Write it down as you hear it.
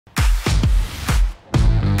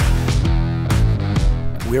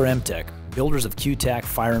We're MTECH, builders of QTAC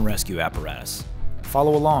fire and rescue apparatus.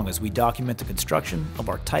 Follow along as we document the construction of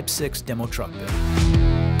our Type 6 demo truck build.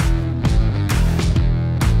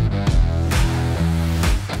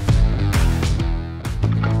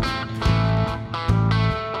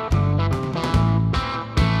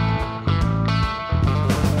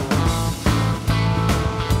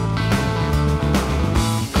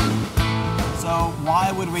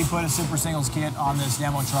 Why would we put a super singles kit on this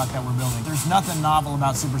demo truck that we're building? There's nothing novel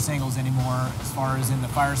about super singles anymore as far as in the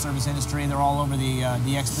fire service industry. They're all over the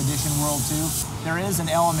expedition world too. There is an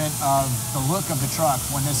element of the look of the truck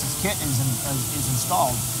when this kit is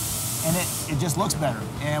installed, and it just looks better.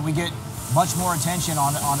 And we get much more attention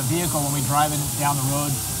on a vehicle when we drive it down the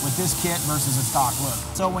road with this kit versus a stock look.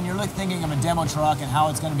 So when you're thinking of a demo truck and how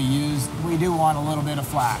it's going to be used, we do want a little bit of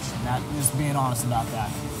flash, and that just being honest about that.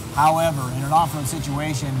 However, in an off-road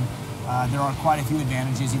situation, there are quite a few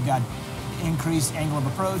advantages. You've got increased angle of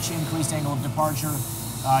approach, increased angle of departure.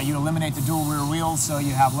 You eliminate the dual rear wheels, so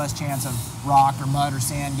you have less chance of rock or mud or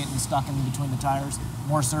sand getting stuck in between the tires.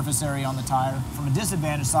 More surface area on the tire. From a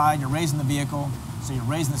disadvantage side, you're raising the vehicle, so you're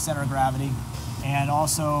raising the center of gravity, and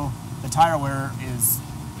also the tire wear is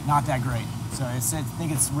not that great. So I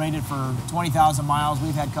think it's rated for 20,000 miles.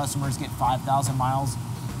 We've had customers get 5,000 miles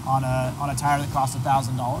on a tire that costs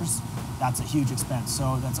 $1,000. That's a huge expense.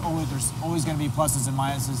 So there's always going to be pluses and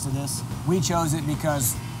minuses to this. We chose it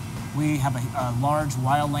because we have a large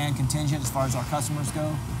wildland contingent as far as our customers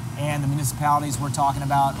go, and the municipalities we're talking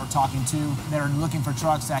about or talking to, they're looking for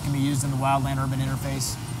trucks that can be used in the wildland urban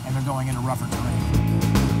interface, and they're going into rougher terrain.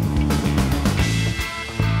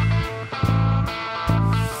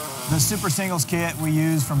 The super singles kit we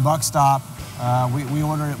use from Buckstop. We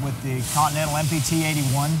ordered it with the Continental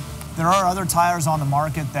MPT-81. There are other tires on the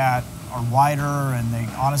market that are wider, and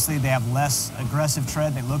honestly they have less aggressive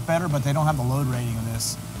tread. They look better, but they don't have the load rating of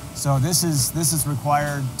this. So this is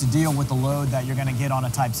required to deal with the load that you're going to get on a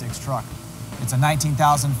Type 6 truck. It's a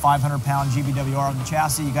 19,500 pound GVWR on the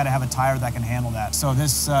chassis. You got to have a tire that can handle that. So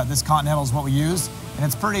this Continental is what we use, and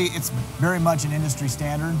it's very much an industry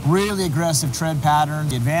standard. Really aggressive tread pattern.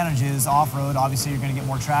 The advantage is off-road. Obviously, you're going to get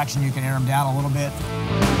more traction. You can air them down a little bit.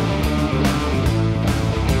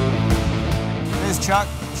 This is Chuck.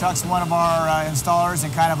 Chuck's one of our installers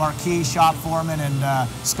and kind of our key shop foreman and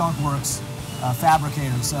skunk works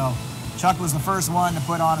fabricator. So Chuck was the first one to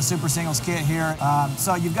put on a super singles kit here.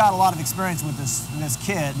 So you've got a lot of experience with this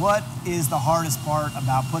kit. What is the hardest part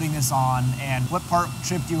about putting this on, and what part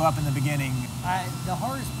tripped you up in the beginning? The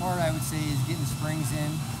hardest part, I would say, is getting the springs in.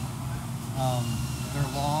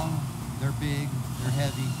 They're long, they're big, they're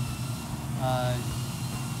heavy.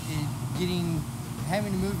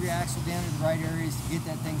 Having to move your axle down to the right areas to get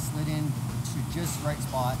that thing slid in to just the right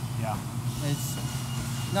spot. Yeah. It's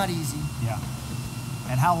not easy. Yeah.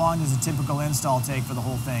 And how long does a typical install take for the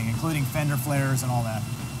whole thing, including fender flares and all that?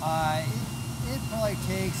 It probably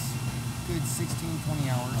takes a good 16, 20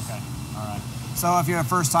 hours. Okay, all right. So if you're a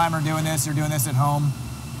first timer doing this, you're doing this at home,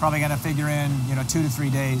 probably gonna figure in 2 to 3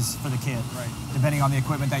 days for the kit, right? Depending on the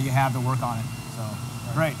equipment that you have to work on it. So,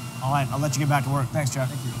 great. All right, I'll let you get back to work. Thanks, Chuck.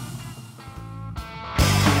 Thank you.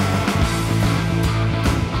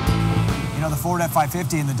 The Ford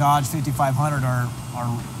F550 and the Dodge 5500 are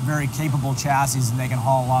very capable chassis, and they can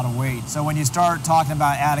haul a lot of weight. So when you start talking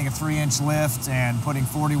about adding a 3-inch lift and putting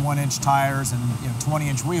 41-inch tires and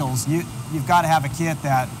 20-inch wheels, you've got to have a kit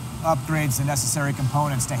that upgrades the necessary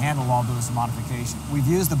components to handle all those modifications. We've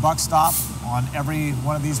used the Buckstop on every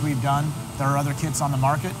one of these we've done. There are other kits on the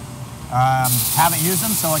market. Haven't used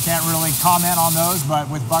them, so I can't really comment on those, but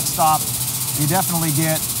with Buckstop, you definitely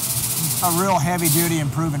get a real heavy-duty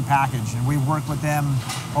and proven package, and we've worked with them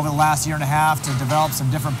over the last year and a half to develop some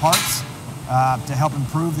different parts to help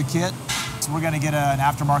improve the kit. So we're going to get an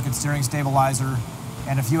aftermarket steering stabilizer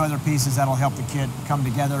and a few other pieces that'll help the kit come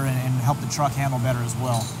together and help the truck handle better as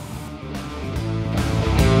well.